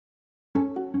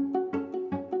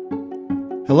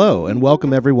Hello, and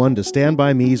welcome everyone to Stand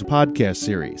By Me's podcast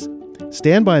series.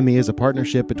 Stand By Me is a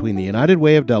partnership between the United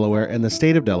Way of Delaware and the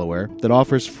state of Delaware that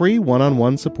offers free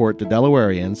one-on-one support to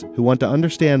Delawareans who want to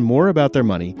understand more about their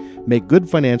money, make good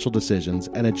financial decisions,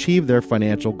 and achieve their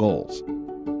financial goals.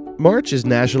 March is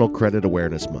National Credit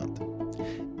Awareness Month.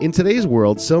 In today's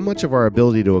world, so much of our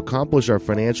ability to accomplish our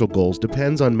financial goals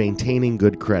depends on maintaining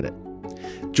good credit.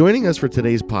 Joining us for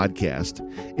today's podcast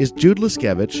is Jude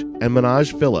Liskevich and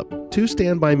Manoj Philip, two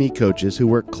Stand By Me coaches who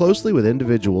work closely with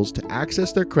individuals to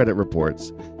access their credit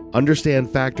reports, understand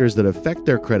factors that affect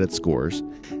their credit scores,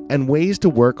 and ways to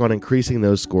work on increasing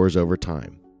those scores over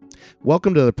time.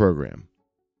 Welcome to the program.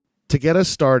 To get us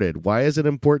started, why is it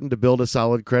important to build a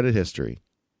solid credit history?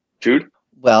 Jude?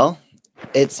 Well,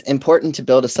 it's important to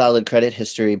build a solid credit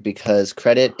history because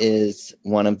credit is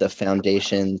one of the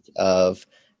foundations of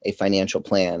a financial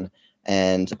plan.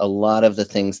 And a lot of the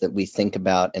things that we think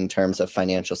about in terms of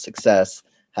financial success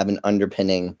have an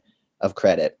underpinning of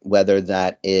credit, whether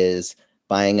that is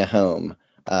buying a home,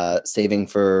 saving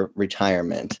for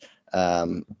retirement,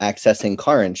 accessing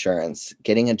car insurance,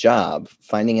 getting a job,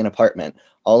 finding an apartment.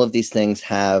 All of these things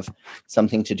have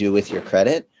something to do with your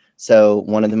credit. So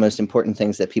one of the most important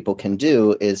things that people can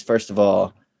do is, first of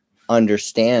all,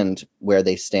 understand where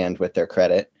they stand with their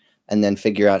credit, and then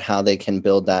figure out how they can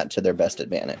build that to their best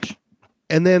advantage.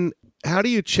 And then how do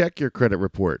you check your credit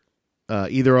report,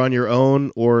 either on your own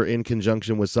or in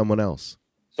conjunction with someone else?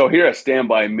 So here at Stand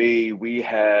By Me, we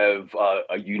have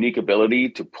a unique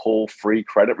ability to pull free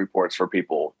credit reports for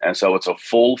people. And so it's a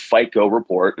full FICO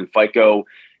report, and FICO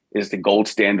is the gold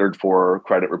standard for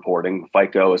credit reporting.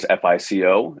 FICO is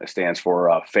FICO. It stands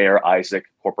for Fair Isaac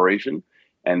Corporation,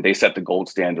 and they set the gold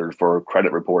standard for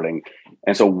credit reporting.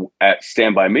 And so at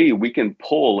Stand By Me, we can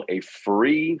pull a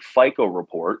free FICO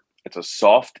report. It's a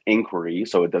soft inquiry,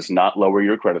 so it does not lower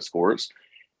your credit scores.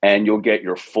 And you'll get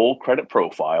your full credit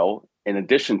profile in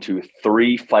addition to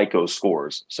 3 FICO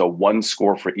scores. So 1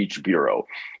 score for each bureau.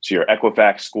 So your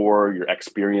Equifax score, your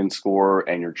Experian score,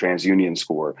 and your TransUnion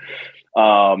score.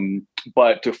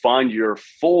 But to find your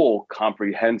full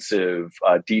comprehensive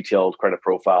detailed credit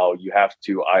profile, you have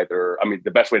to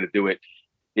the best way to do it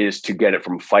is to get it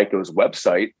from FICO's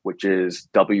website, which is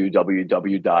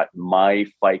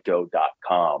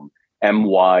www.myfico.com,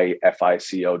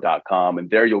 myfico.com. And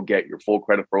there you'll get your full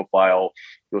credit profile.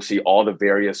 You'll see all the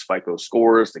various FICO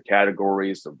scores, the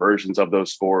categories, the versions of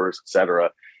those scores, et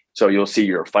cetera. So you'll see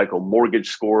your FICO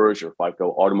mortgage scores, your FICO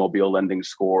automobile lending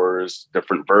scores,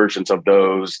 different versions of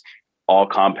those, all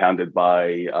compounded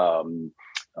by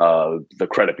the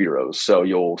credit bureaus. So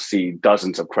you'll see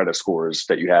dozens of credit scores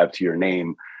that you have to your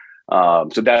name. So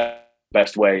that's the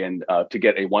best way. And to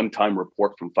get a one-time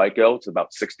report from FICO, it's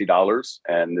about $60,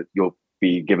 and you'll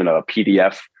be given a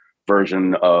PDF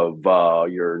version of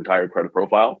your entire credit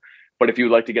profile. But if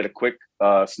you'd like to get a quick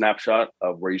snapshot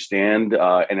of where you stand,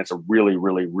 and it's a really,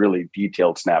 really, really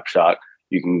detailed snapshot,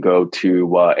 you can go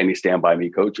to any Stand By Me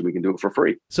coach, and we can do it for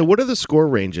free. So what are the score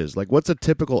ranges? Like, what's a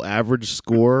typical average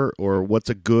score, or what's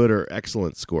a good or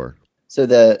excellent score? So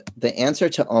the answer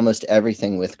to almost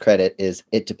everything with credit is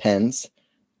it depends.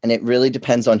 And it really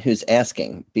depends on who's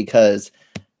asking, because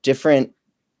different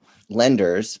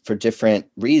lenders for different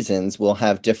reasons will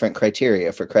have different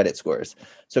criteria for credit scores.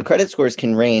 So credit scores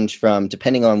can range from,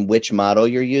 depending on which model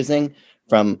you're using,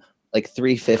 from like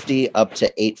 350 up to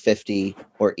 850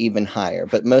 or even higher.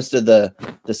 But most of the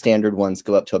standard ones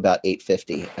go up to about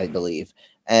 850, I believe.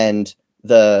 And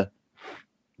the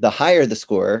higher the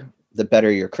score, the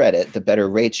better your credit, the better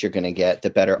rates you're going to get, the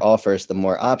better offers, the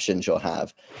more options you'll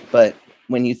have. But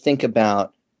when you think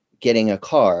about getting a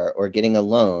car or getting a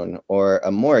loan or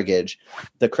a mortgage,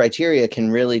 the criteria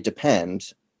can really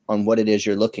depend on what it is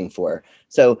you're looking for.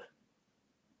 So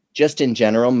just in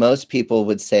general, most people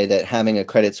would say that having a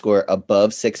credit score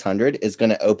above 600 is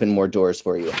going to open more doors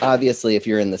for you. Obviously, if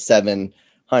you're in the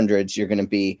 700s, you're going to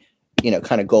be,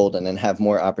 kind of golden and have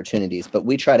more opportunities. But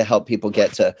we try to help people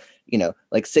get to,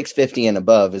 like 650 and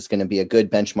above is going to be a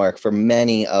good benchmark for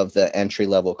many of the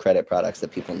entry-level credit products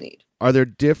that people need. Are there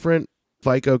different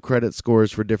FICO credit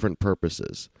scores for different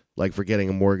purposes, like for getting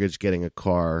a mortgage, getting a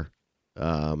car,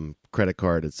 credit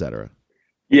card, et cetera?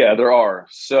 Yeah, there are.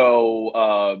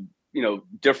 So,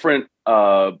 different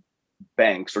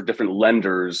banks or different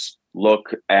lenders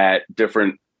look at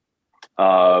different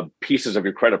pieces of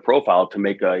your credit profile to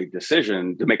make a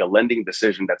lending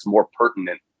decision that's more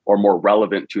pertinent or more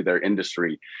relevant to their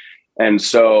industry. And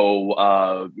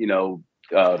so,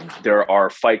 there are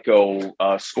FICO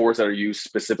scores that are used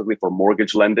specifically for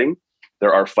mortgage lending.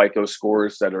 There are FICO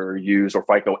scores that are used, or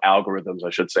FICO algorithms,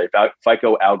 I should say,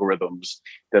 FICO algorithms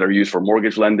that are used for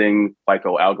mortgage lending,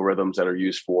 FICO algorithms that are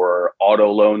used for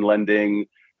auto loan lending,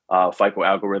 FICO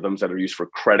algorithms that are used for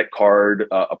credit card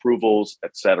approvals,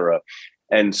 et cetera.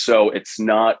 And so it's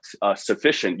not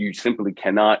sufficient. You simply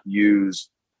cannot use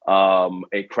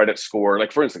a credit score.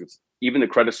 Like, for instance, even the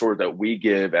credit score that we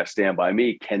give at Stand By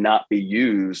Me cannot be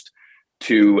used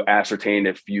to ascertain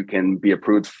if you can be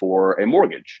approved for a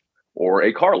mortgage or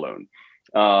a car loan.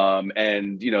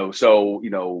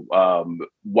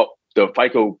 What the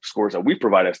FICO scores that we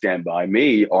provide at Stand By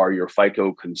Me are your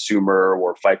FICO consumer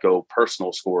or FICO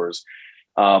personal scores,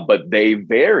 but they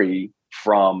vary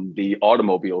from the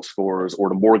automobile scores or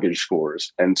the mortgage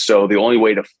scores. And so the only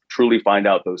way to truly find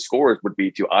out those scores would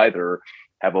be to either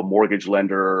have a mortgage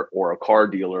lender or a car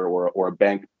dealer or a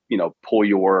bank, pull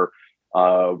your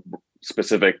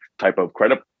specific type of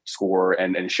credit score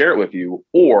and share it with you.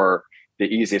 Or the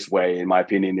easiest way, in my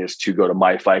opinion, is to go to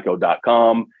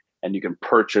myfico.com, and you can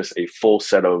purchase a full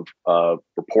set of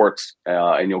reports,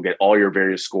 and you'll get all your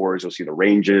various scores. You'll see the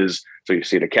ranges. So you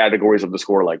see the categories of the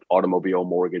score, like automobile,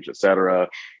 mortgage, et cetera.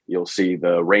 You'll see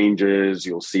the ranges.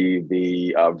 You'll see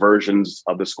the versions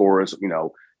of the scores,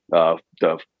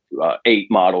 the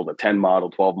 8 model, the 10 model,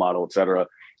 12 model, et cetera.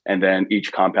 And then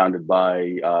each compounded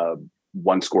by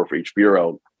one score for each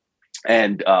bureau.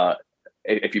 And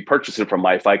if you purchase it from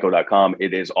myfico.com,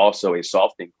 it is also a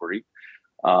soft inquiry.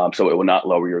 So it will not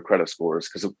lower your credit scores,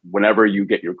 because whenever you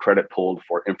get your credit pulled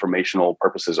for informational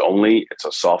purposes only, it's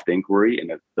a soft inquiry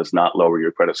and it does not lower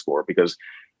your credit score, because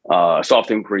a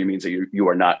soft inquiry means that you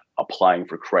are not applying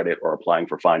for credit or applying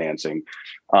for financing.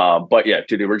 But yeah,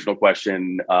 to the original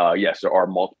question, yes, there are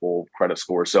multiple credit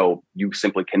scores. So you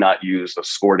simply cannot use the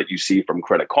score that you see from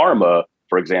Credit Karma,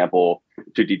 for example,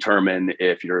 to determine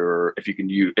if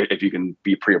you can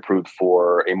be pre-approved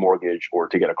for a mortgage or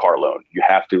to get a car loan. You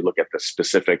have to look at the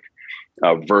specific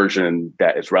version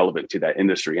that is relevant to that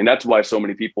industry. And that's why so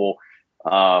many people,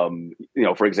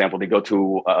 for example, they go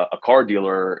to a car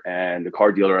dealer and the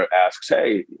car dealer asks,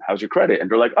 "Hey, how's your credit?" And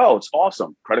they're like, "Oh, it's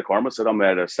awesome. Credit Karma said I'm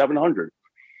at a 700."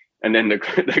 And then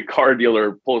the car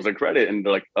dealer pulls their credit and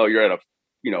they're like, "Oh, you're at a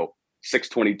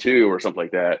 622 or something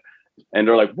like that." And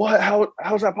they're like, "What?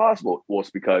 How's that possible?" Well,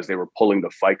 it's because they were pulling the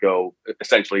FICO,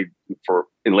 essentially, for,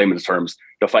 in layman's terms,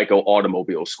 the FICO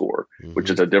automobile score, which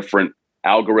is a different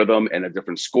algorithm and a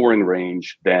different scoring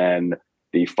range than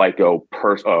the FICO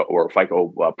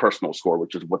personal score,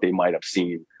 which is what they might have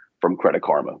seen from Credit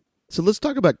Karma. So let's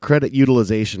talk about credit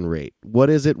utilization rate. What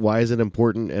is it? Why is it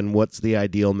important? And what's the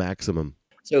ideal maximum?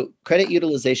 So credit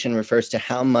utilization refers to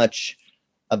how much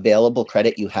available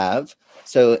credit you have.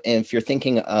 So if you're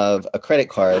thinking of a credit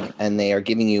card and they are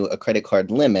giving you a credit card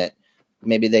limit,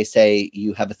 maybe they say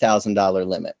you have $1,000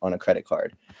 limit on a credit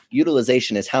card.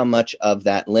 Utilization is how much of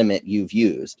that limit you've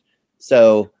used.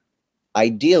 So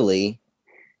ideally,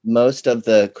 most of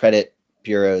the credit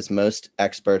bureaus, most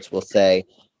experts will say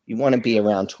you want to be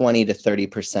around 20 to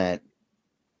 30%,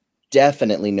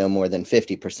 definitely no more than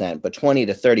 50%, but 20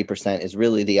 to 30% is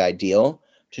really the ideal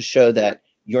to show that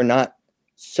you're not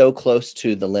so close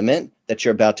to the limit that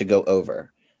you're about to go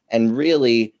over. And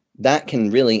really, that can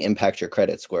really impact your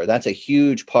credit score. That's a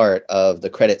huge part of the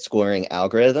credit scoring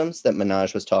algorithms that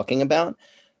Manoj was talking about.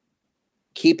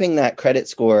 Keeping that credit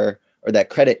score or that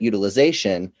credit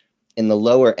utilization in the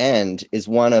lower end is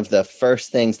one of the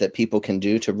first things that people can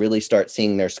do to really start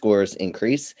seeing their scores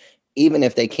increase. Even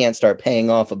if they can't start paying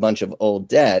off a bunch of old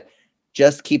debt,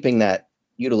 just keeping that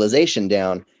utilization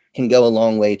down can go a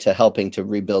long way to helping to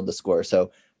rebuild the score. So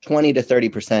 20 to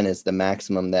 30% is the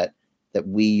maximum that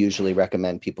we usually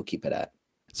recommend people keep it at.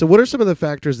 So what are some of the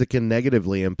factors that can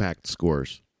negatively impact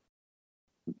scores?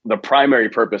 The primary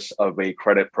purpose of a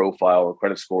credit profile or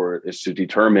credit score is to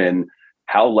determine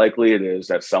how likely it is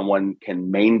that someone can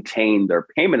maintain their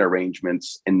payment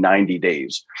arrangements in 90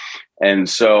 days. And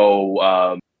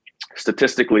so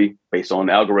statistically, based on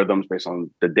algorithms, based on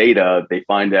the data, they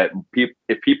find that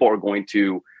if people are going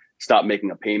to stop making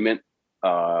payments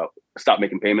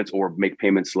or make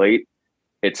payments late,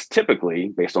 it's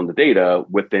typically, based on the data,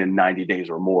 within 90 days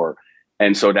or more.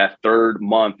 And so that third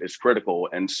month is critical.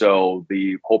 And so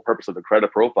the whole purpose of the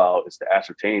credit profile is to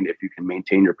ascertain if you can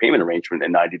maintain your payment arrangement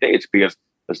in 90 days. Because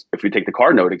if we take the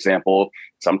car note example,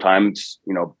 sometimes,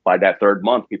 by that third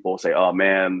month, people say, "Oh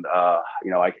man,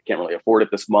 I can't really afford it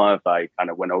this month. I kind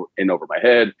of went in over my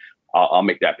head. I'll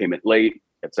make that payment late,"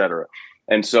 et cetera.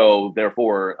 And so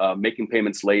therefore, making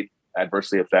payments late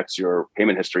adversely affects your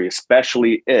payment history,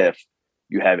 especially if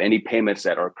you have any payments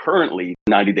that are currently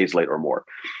 90 days late or more.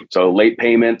 So late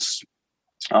payments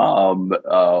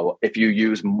If you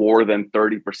use more than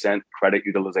 30% credit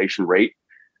utilization rate,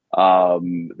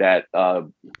 that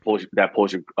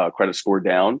pulls your credit score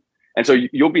down. And so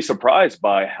you'll be surprised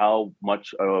by how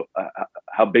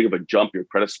big of a jump your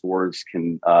credit scores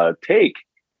can take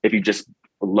if you just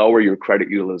lower your credit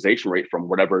utilization rate from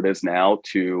whatever it is now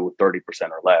to 30%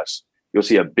 or less. You'll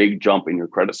see a big jump in your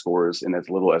credit scores in as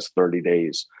little as 30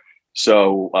 days.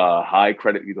 So high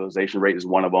credit utilization rate is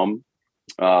one of them.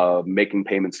 Making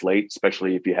payments late,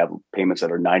 especially if you have payments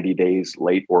that are 90 days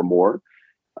late or more.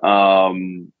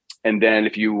 And then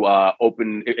if you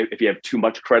if you have too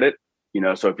much credit,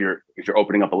 so if you're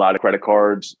opening up a lot of credit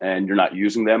cards and you're not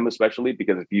using them, especially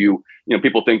because if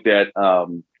people think that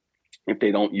if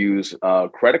they don't use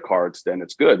credit cards, then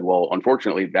it's good. Well,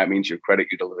 unfortunately, that means your credit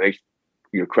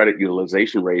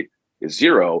utilization rate is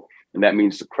zero, and that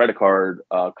means the credit card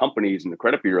companies and the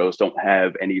credit bureaus don't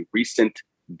have any recent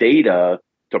data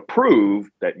to prove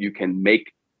that you can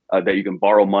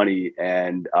borrow money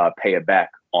and pay it back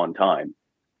on time.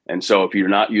 And so if you're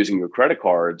not using your credit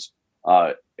cards,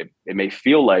 it may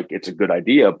feel like it's a good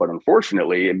idea, but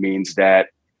unfortunately, it means that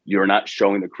you're not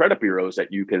showing the credit bureaus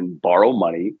that you can borrow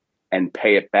money and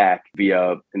pay it back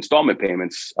via installment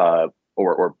payments,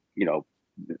 or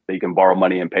that you can borrow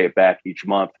money and pay it back each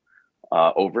month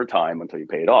over time until you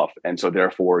pay it off. And so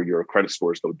therefore, your credit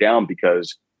scores go down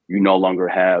because you no longer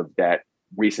have that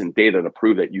recent data to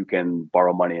prove that you can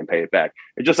borrow money and pay it back.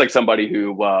 It's just like somebody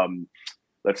who,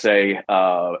 let's say,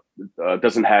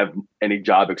 doesn't have any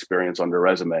job experience on their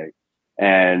resume.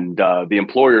 And the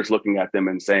employer is looking at them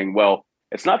and saying, well,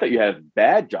 it's not that you have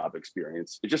bad job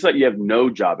experience. It's just that you have no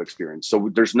job experience. So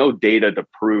there's no data to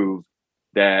prove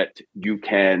that you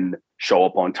can show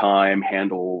up on time,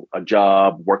 handle a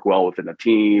job, work well within a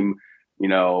team,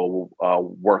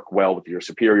 work well with your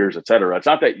superiors, et cetera. It's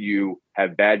not that you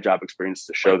have bad job experience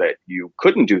to show that you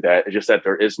couldn't do that. It's just that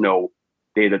there is no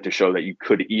data to show that you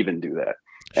could even do that.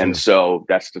 Sure. And so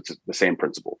that's the same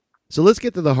principle. So let's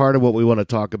get to the heart of what we want to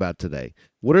talk about today.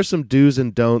 What are some do's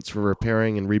and don'ts for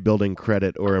repairing and rebuilding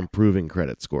credit or improving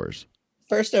credit scores?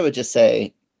 First, I would just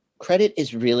say credit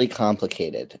is really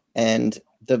complicated. And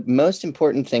the most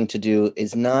important thing to do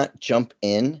is not jump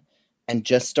in and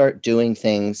just start doing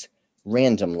things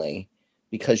randomly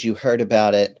because you heard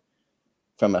about it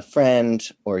from a friend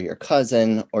or your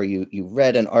cousin, or you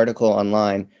read an article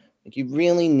online. Like, you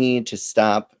really need to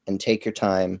stop and take your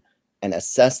time and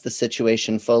assess the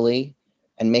situation fully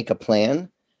and make a plan,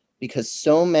 because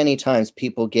so many times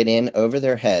people get in over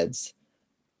their heads,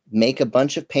 make a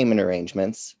bunch of payment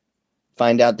arrangements,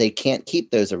 find out they can't keep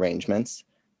those arrangements,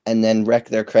 and then wreck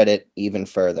their credit even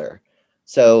further.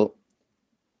 So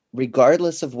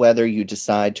regardless of whether you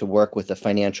decide to work with a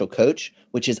financial coach,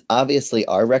 which is obviously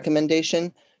our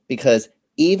recommendation, because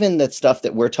even the stuff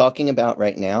that we're talking about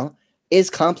right now is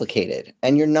complicated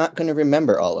and you're not going to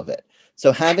remember all of it.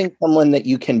 So having someone that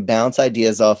you can bounce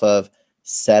ideas off of,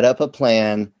 set up a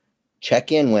plan,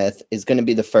 check in with, is going to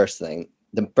be the first thing,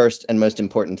 the first and most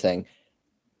important thing.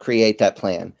 Create that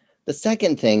plan. The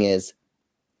second thing is,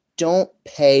 don't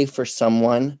pay for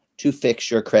someone to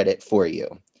fix your credit for you,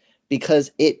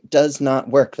 because it does not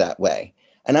work that way.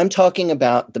 And I'm talking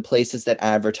about the places that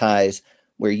advertise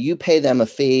where you pay them a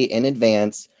fee in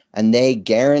advance and they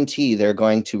guarantee they're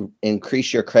going to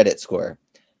increase your credit score.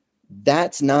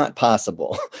 That's not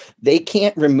possible. They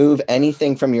can't remove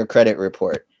anything from your credit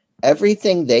report.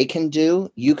 Everything they can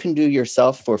do, you can do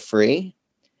yourself for free.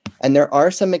 And there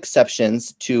are some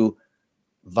exceptions to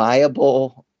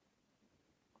viable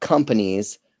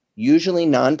companies, usually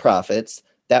nonprofits,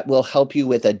 that will help you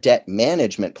with a debt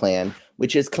management plan,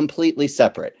 which is completely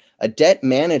separate. A debt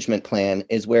management plan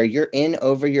is where you're in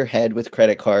over your head with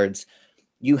credit cards.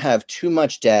 You have too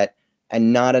much debt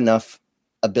and not enough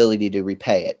ability to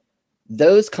repay it.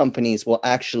 Those companies will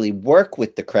actually work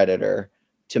with the creditor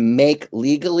to make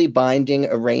legally binding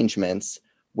arrangements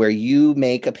where you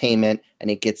make a payment and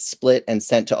it gets split and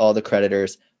sent to all the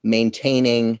creditors,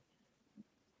 maintaining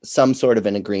some sort of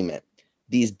an agreement.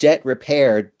 These debt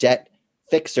repair, debt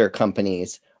fixer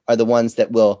companies are the ones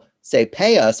that will say,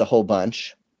 pay us a whole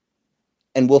bunch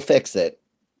and we'll fix it.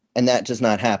 And that does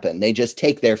not happen. They just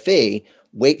take their fee,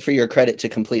 wait for your credit to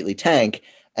completely tank,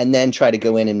 and then try to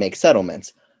go in and make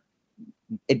settlements.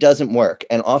 It doesn't work.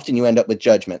 And often you end up with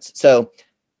judgments. So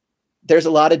there's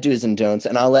a lot of do's and don'ts,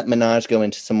 and I'll let Manoj go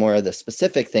into some more of the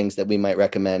specific things that we might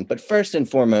recommend. But first and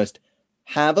foremost,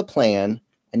 have a plan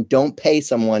and don't pay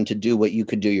someone to do what you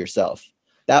could do yourself.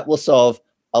 That will solve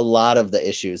a lot of the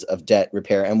issues of debt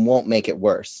repair and won't make it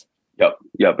worse.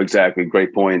 Yep, exactly.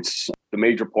 Great points. The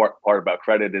major part about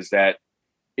credit is that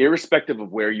irrespective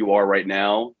of where you are right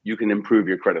now, you can improve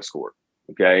your credit score.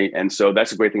 Okay. And so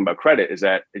that's the great thing about credit is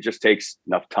that it just takes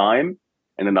enough time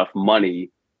and enough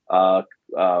money uh,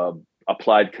 uh,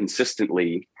 applied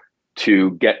consistently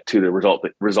to get to the result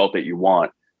that you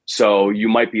want. So you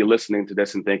might be listening to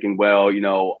this and thinking, well,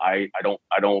 I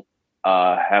don't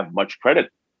have much credit.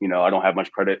 I don't have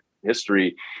much credit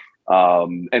history.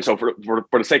 And so for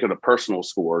the sake of the personal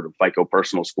score, the FICO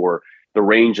personal score, the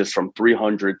range is from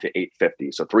 300 to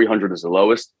 850. So 300 is the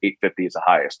lowest, 850 is the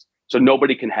highest. So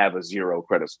nobody can have a zero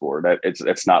credit score.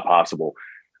 It's not possible.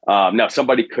 Now,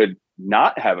 somebody could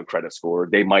not have a credit score.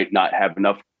 They might not have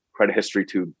enough credit history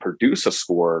to produce a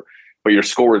score, but your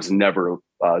score is never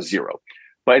zero.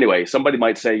 But anyway, somebody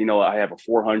might say, I have a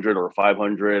 400 or a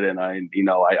 500 and I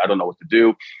don't know what to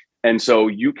do. And so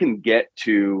you can get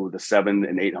to the 700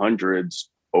 and 800s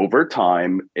over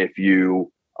time if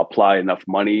you apply enough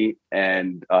money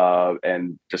and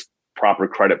just proper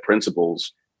credit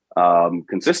principles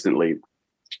consistently.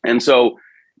 And so,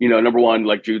 number one,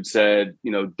 like Jude said,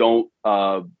 don't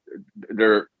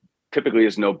there typically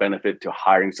is no benefit to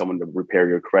hiring someone to repair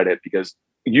your credit because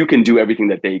you can do everything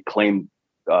that they claim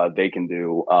they can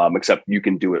do, except you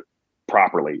can do it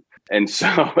properly. And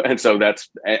so that's,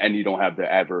 and you don't have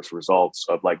the adverse results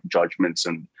of like judgments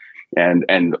and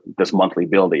this monthly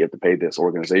bill that you have to pay this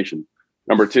organization.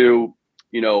 Number two,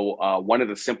 one of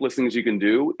the simplest things you can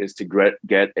do is to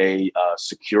get a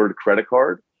secured credit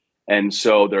card. And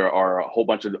so there are a whole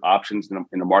bunch of options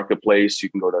in the marketplace. You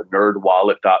can go to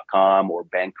nerdwallet.com or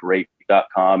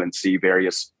bankrate.com and see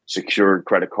various secured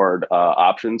credit card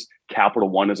options. Capital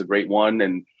One is a great one.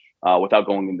 And without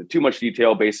going into too much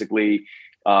detail, basically,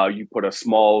 you put a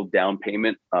small down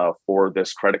payment for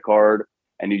this credit card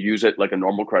and you use it like a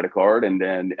normal credit card. And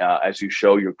then as you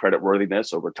show your credit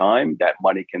worthiness over time, that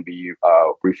money can be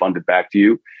refunded back to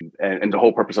you. And the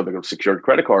whole purpose of the secured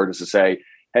credit card is to say,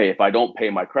 hey, if I don't pay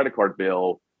my credit card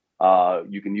bill,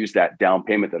 you can use that down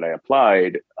payment that I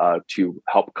applied to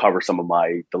help cover some of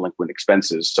my delinquent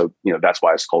expenses. So, that's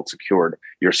why it's called secured.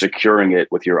 You're securing it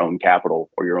with your own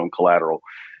capital or your own collateral.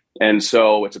 And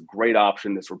so it's a great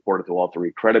option that's reported to all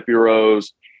three credit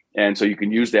bureaus. And so you can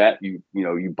use that. You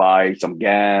buy some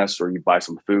gas or you buy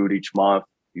some food each month.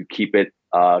 You keep it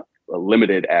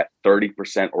limited at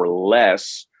 30% or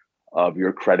less of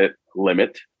your credit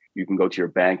limit. You can go to your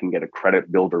bank and get a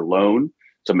credit builder loan.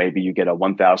 So maybe you get a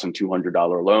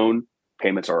 $1,200 loan.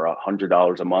 Payments are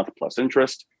 $100 a month plus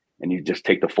interest. And you just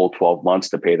take the full 12 months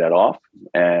to pay that off.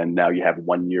 And now you have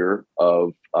 1 year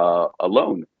of a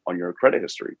loan on your credit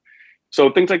history. So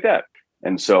things like that.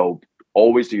 And so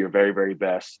always do your very, very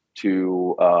best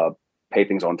to pay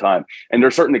things on time. And there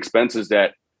are certain expenses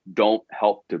that don't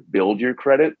help to build your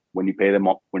credit when you pay them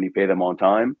on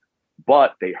time,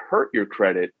 but they hurt your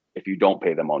credit if you don't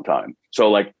pay them on time.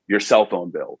 So like your cell phone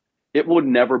bill, it would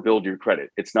never build your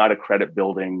credit. It's not a credit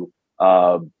building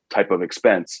type of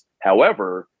expense.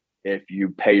 However, if you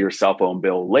pay your cell phone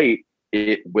bill late,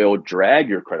 it will drag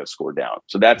your credit score down.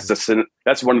 So that's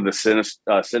one of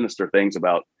the sinister things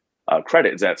about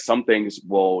credit is that some things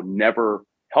will never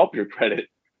help your credit,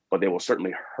 but they will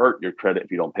certainly hurt your credit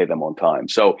if you don't pay them on time.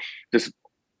 So just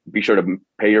be sure to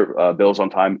pay your bills on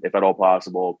time if at all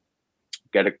possible.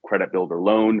 Get a credit builder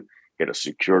loan, get a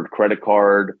secured credit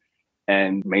card,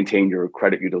 and maintain your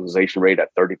credit utilization rate at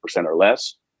 30% or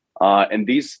less. And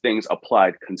these things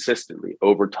applied consistently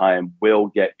over time will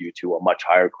get you to a much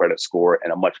higher credit score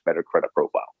and a much better credit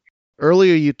profile.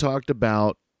 Earlier, you talked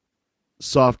about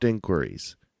soft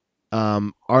inquiries.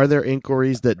 Are there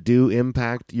inquiries that do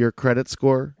impact your credit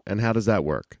score, and how does that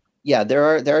work? Yeah, there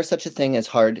are such a thing as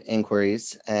hard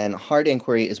inquiries, and hard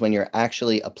inquiry is when you're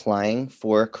actually applying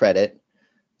for credit.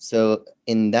 So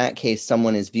in that case,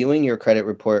 someone is viewing your credit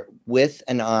report with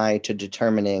an eye to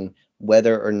determining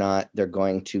whether or not they're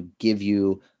going to give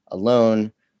you a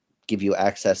loan, give you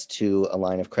access to a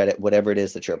line of credit, whatever it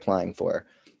is that you're applying for.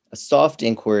 A soft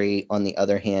inquiry, on the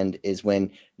other hand, is when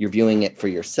you're viewing it for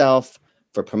yourself,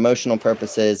 for promotional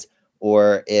purposes,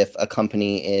 or if a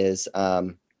company is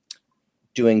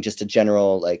doing just a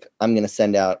general, like, I'm going to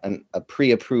send out a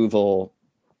pre-approval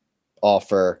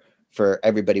offer for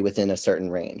everybody within a certain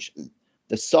range.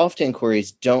 The soft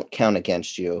inquiries don't count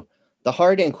against you. The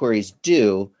hard inquiries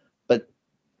do, but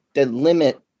the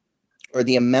limit or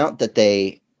the amount that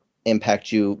they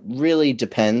impact you really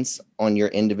depends on your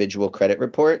individual credit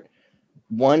report.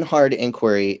 One hard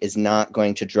inquiry is not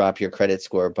going to drop your credit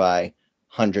score by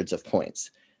hundreds of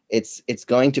points. It's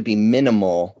going to be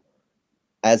minimal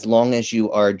as long as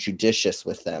you are judicious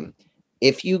with them.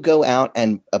 If you go out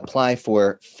and apply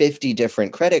for 50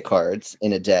 different credit cards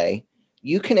in a day,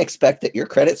 you can expect that your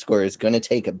credit score is going to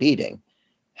take a beating.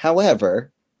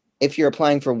 However, if you're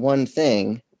applying for one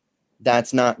thing,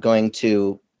 that's not going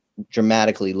to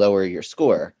dramatically lower your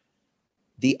score.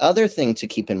 The other thing to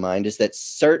keep in mind is that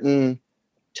certain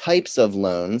types of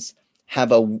loans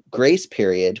have a grace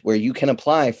period where you can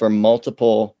apply for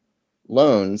multiple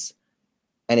loans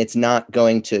and it's not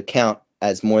going to count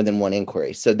as more than one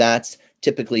inquiry. So that's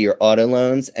typically your auto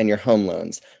loans and your home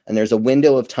loans. And there's a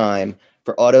window of time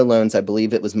for auto loans. I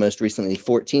believe it was most recently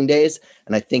 14 days,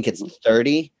 and I think it's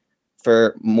 30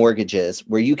 for mortgages,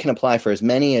 where you can apply for as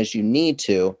many as you need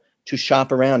to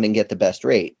shop around and get the best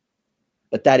rate.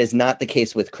 But that is not the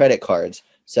case with credit cards.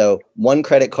 So one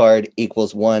credit card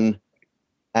equals one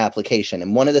application.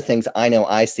 And one of the things I know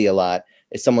I see a lot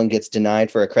is someone gets denied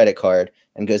for a credit card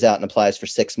and goes out and applies for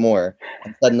 6 more.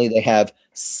 And suddenly they have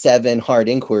 7 hard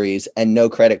inquiries and no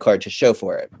credit card to show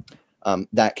for it.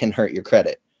 That can hurt your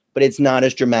credit. But it's not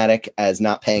as dramatic as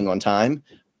not paying on time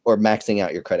or maxing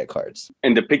out your credit cards.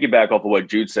 And to piggyback off of what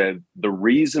Jude said, the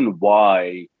reason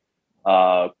why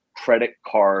credit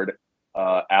card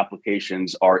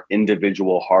applications are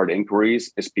individual hard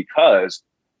inquiries is because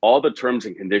all the terms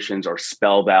and conditions are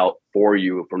spelled out for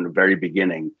you from the very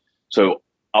beginning. So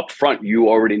up front, you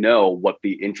already know what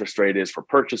the interest rate is for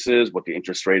purchases, what the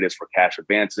interest rate is for cash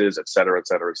advances, et cetera, et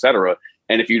cetera, et cetera.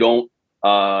 And if you don't,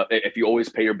 if you always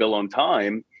pay your bill on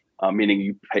time,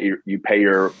 meaning you pay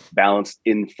your balance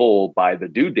in full by the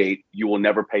due date, you will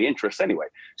never pay interest anyway.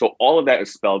 So all of that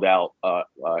is spelled out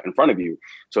in front of you.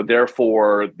 So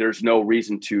therefore, there's no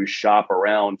reason to shop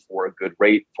around for a good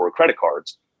rate for credit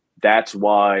cards. That's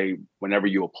why whenever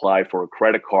you apply for a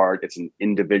credit card, it's an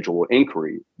individual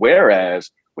inquiry.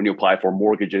 Whereas when you apply for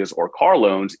mortgages or car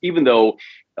loans, even though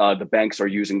the banks are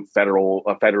using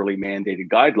federally mandated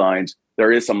guidelines,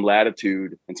 there is some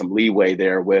latitude and some leeway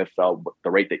there with the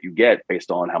rate that you get based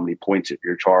on how many points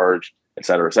you're charged, et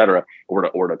cetera,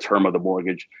 or the term of the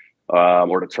mortgage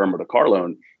or the term of the car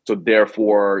loan. So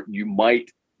therefore, you might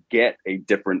get a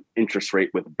different interest rate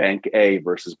with Bank A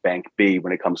versus Bank B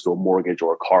when it comes to a mortgage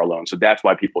or a car loan. So that's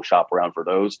why people shop around for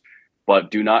those.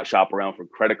 But do not shop around for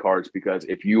credit cards, because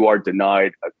if you are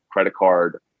denied a credit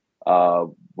card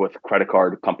with credit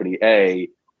card company A,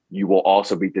 you will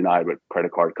also be denied with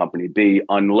credit card company B,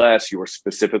 unless you are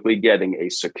specifically getting a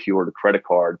secured credit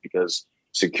card, because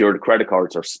secured credit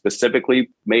cards are specifically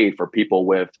made for people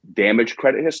with damaged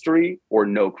credit history or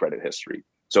no credit history.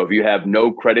 So if you have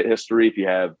no credit history, if you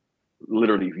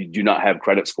do not have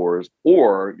credit scores,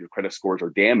 or your credit scores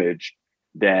are damaged,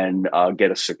 then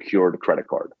get a secured credit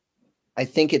card. I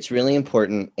think it's really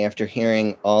important, after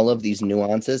hearing all of these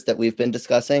nuances that we've been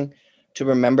discussing, to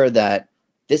remember that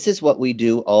this is what we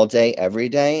do all day, every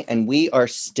day, and we are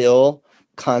still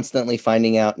constantly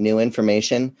finding out new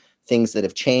information, things that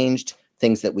have changed,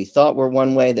 things that we thought were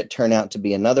one way that turn out to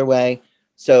be another way.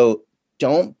 So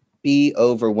don't be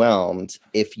overwhelmed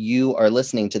if you are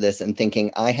listening to this and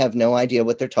thinking, I have no idea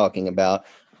what they're talking about.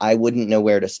 I wouldn't know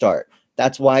where to start.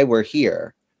 That's why we're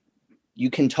here. You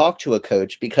can talk to a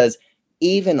coach, because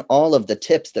even all of the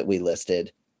tips that we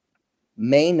listed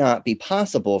may not be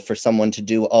possible for someone to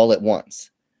do all at once.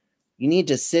 You need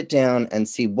to sit down and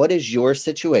see, what is your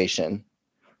situation?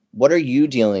 What are you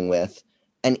dealing with?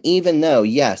 And even though,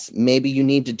 yes, maybe you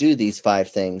need to do these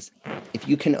 5 things, if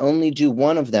you can only do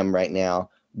one of them right now,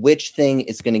 which thing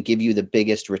is going to give you the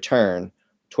biggest return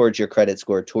towards your credit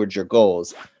score, towards your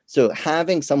goals? So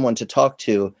having someone to talk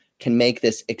to can make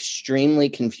this extremely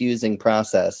confusing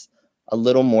process a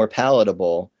little more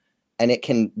palatable, and it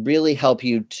can really help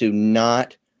you to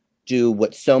not do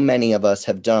what so many of us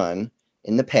have done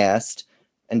in the past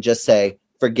and just say,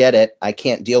 forget it, I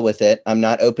can't deal with it, I'm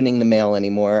not opening the mail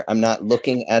anymore, I'm not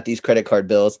looking at these credit card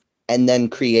bills, and then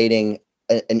creating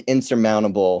an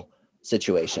insurmountable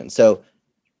situation. So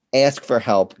ask for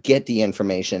help, get the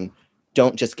information,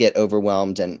 don't just get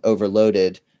overwhelmed and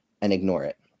overloaded and ignore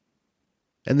it.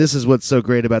 And this is what's so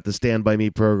great about the Stand By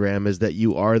Me program, is that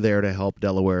you are there to help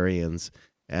Delawareans.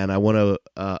 And I want to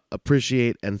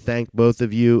appreciate and thank both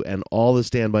of you and all the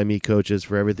Stand By Me coaches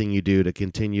for everything you do to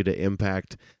continue to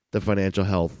impact the financial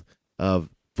health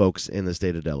of folks in the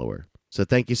state of Delaware. So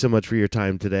thank you so much for your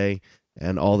time today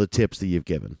and all the tips that you've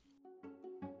given.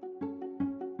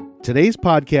 Today's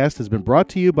podcast has been brought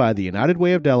to you by the United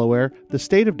Way of Delaware, the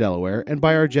state of Delaware, and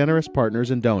by our generous partners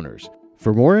and donors.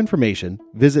 For more information,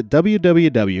 visit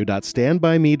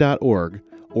www.standbyme.org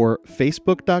or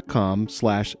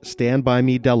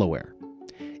facebook.com/standbymedelaware.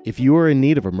 If you are in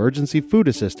need of emergency food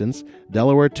assistance,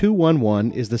 Delaware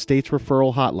 211 is the state's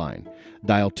referral hotline.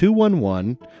 Dial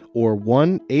 211 or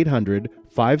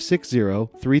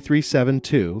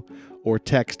 1-800-560-3372 or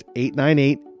text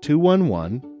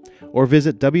 898-211 or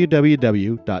visit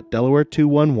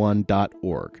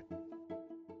www.delaware211.org.